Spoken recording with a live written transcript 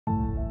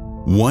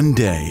One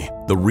day,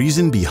 the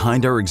reason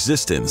behind our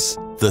existence,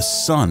 the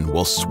Sun,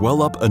 will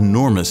swell up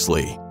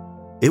enormously.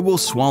 It will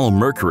swallow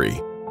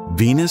Mercury,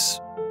 Venus,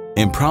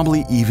 and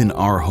probably even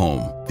our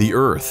home, the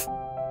Earth.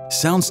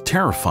 Sounds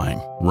terrifying,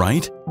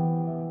 right?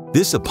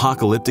 This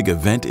apocalyptic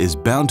event is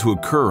bound to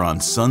occur on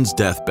Sun's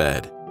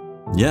deathbed.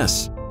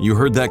 Yes, you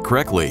heard that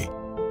correctly.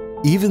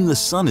 Even the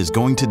Sun is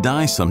going to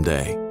die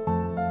someday.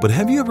 But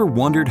have you ever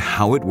wondered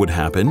how it would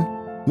happen?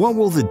 What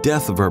will the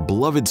death of our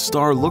beloved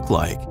star look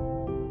like?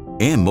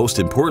 And most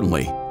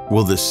importantly,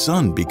 will the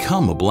Sun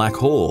become a black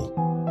hole?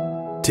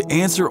 To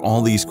answer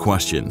all these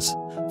questions,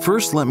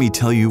 first let me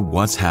tell you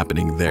what's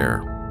happening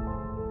there.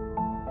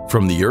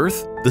 From the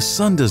Earth, the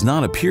Sun does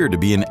not appear to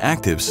be an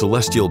active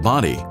celestial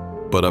body,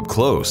 but up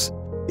close,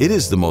 it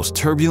is the most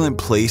turbulent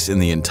place in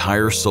the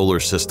entire solar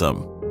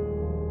system.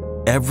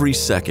 Every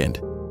second,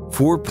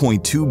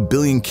 4.2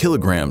 billion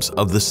kilograms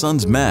of the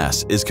Sun's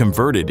mass is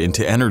converted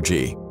into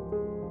energy.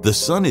 The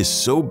Sun is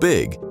so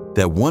big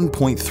that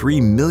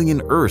 1.3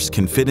 million Earths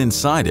can fit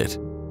inside it.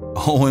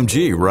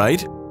 OMG,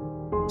 right?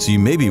 So you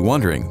may be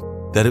wondering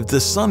that if the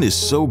Sun is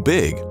so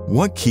big,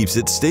 what keeps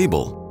it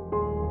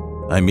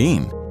stable? I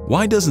mean,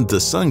 why doesn't the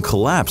Sun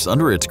collapse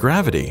under its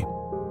gravity?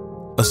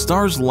 A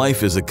star's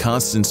life is a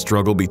constant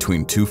struggle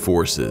between two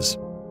forces.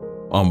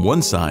 On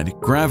one side,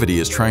 gravity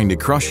is trying to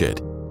crush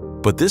it,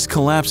 but this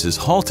collapse is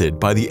halted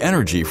by the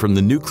energy from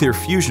the nuclear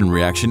fusion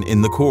reaction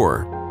in the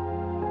core.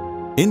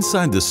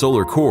 Inside the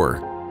solar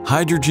core,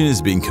 hydrogen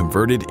is being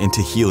converted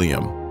into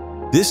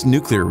helium. This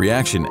nuclear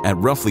reaction at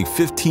roughly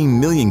 15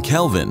 million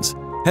kelvins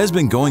has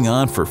been going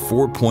on for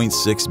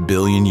 4.6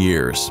 billion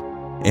years,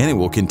 and it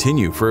will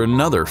continue for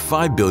another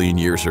 5 billion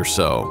years or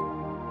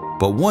so.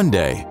 But one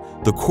day,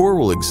 the core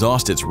will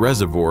exhaust its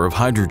reservoir of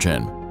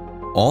hydrogen.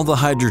 All the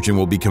hydrogen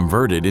will be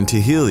converted into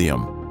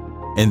helium.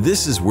 And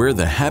this is where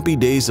the happy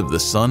days of the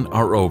Sun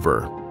are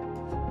over.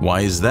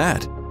 Why is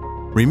that?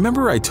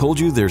 Remember I told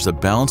you there's a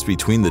balance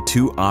between the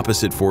two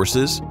opposite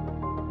forces?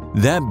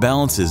 That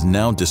balance is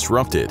now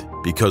disrupted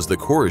because the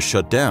core is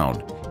shut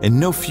down and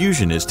no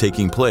fusion is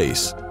taking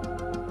place.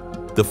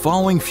 The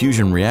following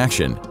fusion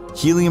reaction,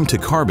 helium to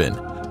carbon,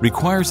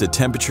 requires a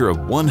temperature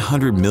of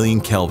 100 million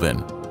Kelvin,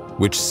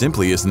 which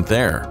simply isn't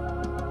there.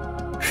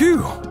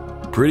 Phew!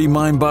 Pretty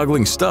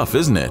mind-boggling stuff,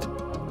 isn't it?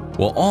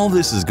 While all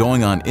this is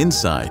going on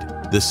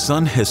inside, the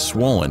Sun has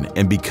swollen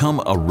and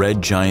become a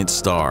red giant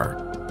star.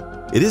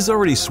 It has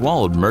already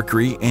swallowed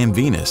Mercury and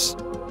Venus.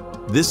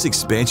 This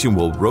expansion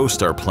will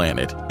roast our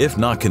planet, if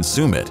not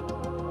consume it.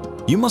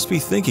 You must be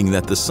thinking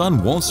that the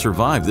Sun won't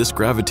survive this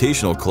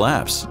gravitational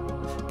collapse.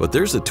 But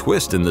there's a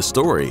twist in the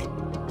story.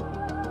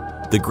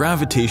 The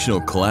gravitational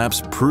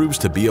collapse proves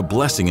to be a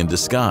blessing in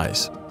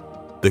disguise.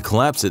 The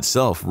collapse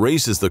itself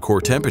raises the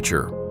core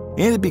temperature,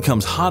 and it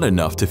becomes hot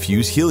enough to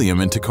fuse helium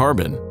into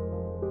carbon.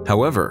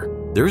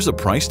 However, there is a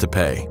price to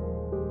pay.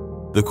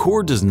 The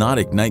core does not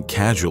ignite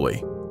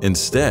casually.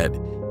 Instead,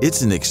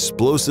 it's an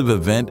explosive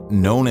event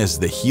known as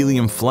the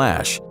Helium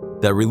Flash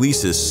that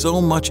releases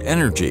so much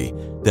energy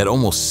that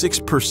almost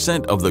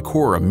 6% of the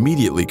core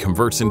immediately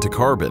converts into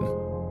carbon.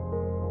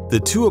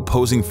 The two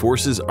opposing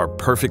forces are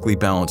perfectly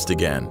balanced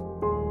again,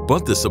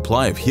 but the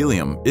supply of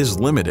helium is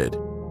limited.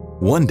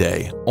 One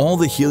day, all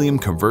the helium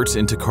converts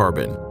into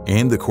carbon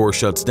and the core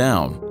shuts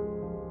down.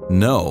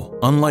 No,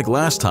 unlike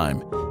last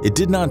time, it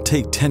did not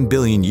take 10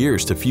 billion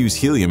years to fuse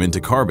helium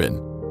into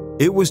carbon.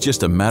 It was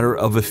just a matter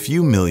of a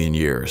few million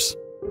years.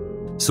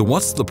 So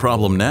what's the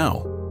problem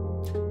now?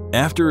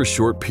 After a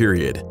short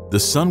period, the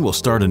Sun will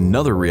start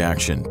another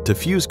reaction to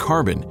fuse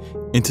carbon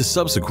into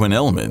subsequent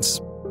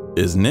elements.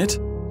 Isn't it?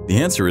 The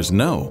answer is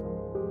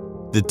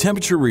no. The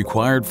temperature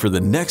required for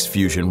the next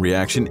fusion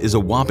reaction is a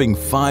whopping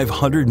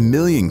 500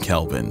 million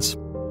kelvins.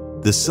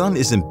 The Sun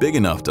isn't big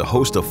enough to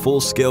host a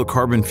full-scale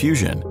carbon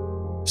fusion,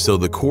 so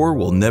the core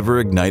will never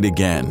ignite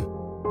again,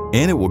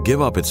 and it will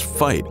give up its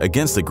fight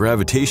against the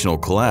gravitational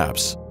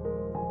collapse.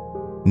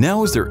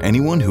 Now, is there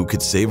anyone who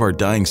could save our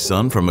dying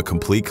Sun from a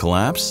complete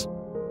collapse?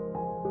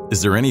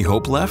 Is there any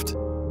hope left?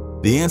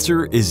 The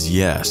answer is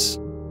yes.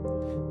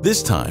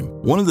 This time,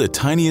 one of the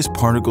tiniest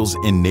particles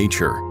in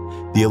nature,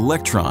 the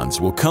electrons,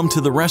 will come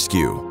to the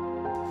rescue.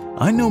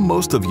 I know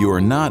most of you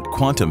are not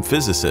quantum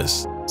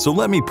physicists, so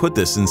let me put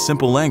this in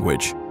simple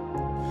language.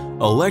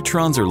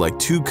 Electrons are like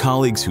two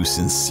colleagues who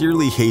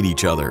sincerely hate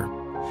each other.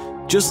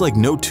 Just like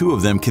no two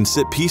of them can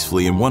sit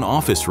peacefully in one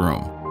office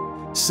room.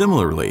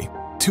 Similarly,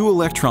 two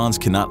electrons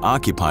cannot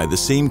occupy the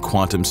same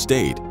quantum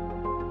state.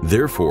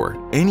 Therefore,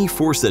 any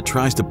force that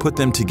tries to put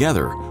them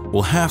together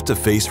will have to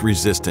face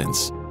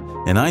resistance.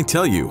 And I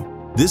tell you,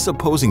 this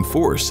opposing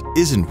force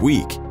isn't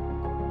weak.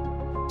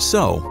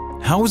 So,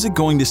 how is it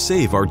going to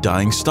save our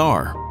dying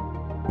star?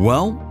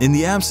 Well, in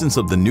the absence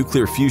of the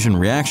nuclear fusion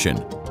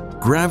reaction,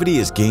 gravity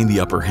has gained the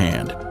upper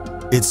hand.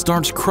 It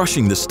starts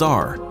crushing the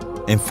star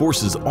and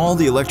forces all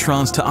the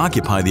electrons to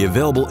occupy the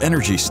available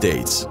energy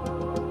states.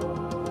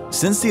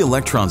 Since the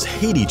electrons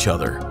hate each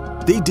other,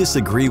 they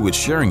disagree with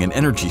sharing an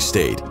energy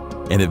state,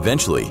 and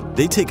eventually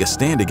they take a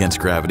stand against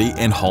gravity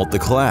and halt the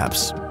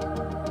collapse.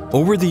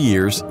 Over the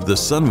years, the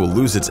Sun will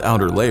lose its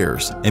outer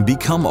layers and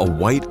become a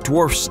white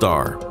dwarf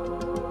star.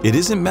 It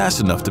isn't mass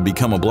enough to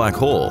become a black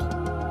hole.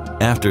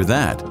 After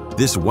that,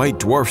 this white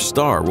dwarf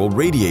star will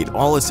radiate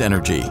all its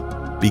energy,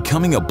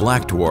 becoming a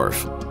black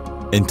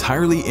dwarf,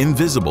 entirely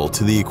invisible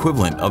to the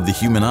equivalent of the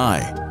human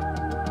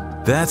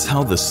eye. That's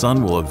how the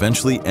Sun will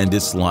eventually end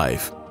its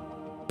life.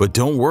 But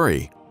don't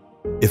worry.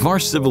 If our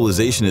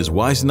civilization is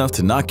wise enough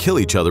to not kill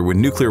each other with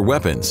nuclear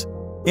weapons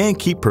and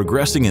keep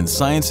progressing in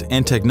science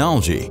and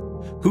technology,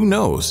 who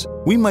knows,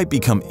 we might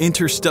become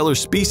interstellar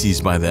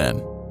species by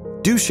then.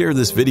 Do share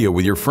this video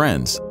with your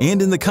friends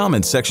and in the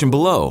comments section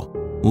below.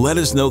 Let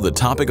us know the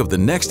topic of the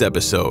next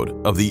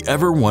episode of the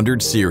Ever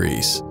Wondered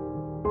series.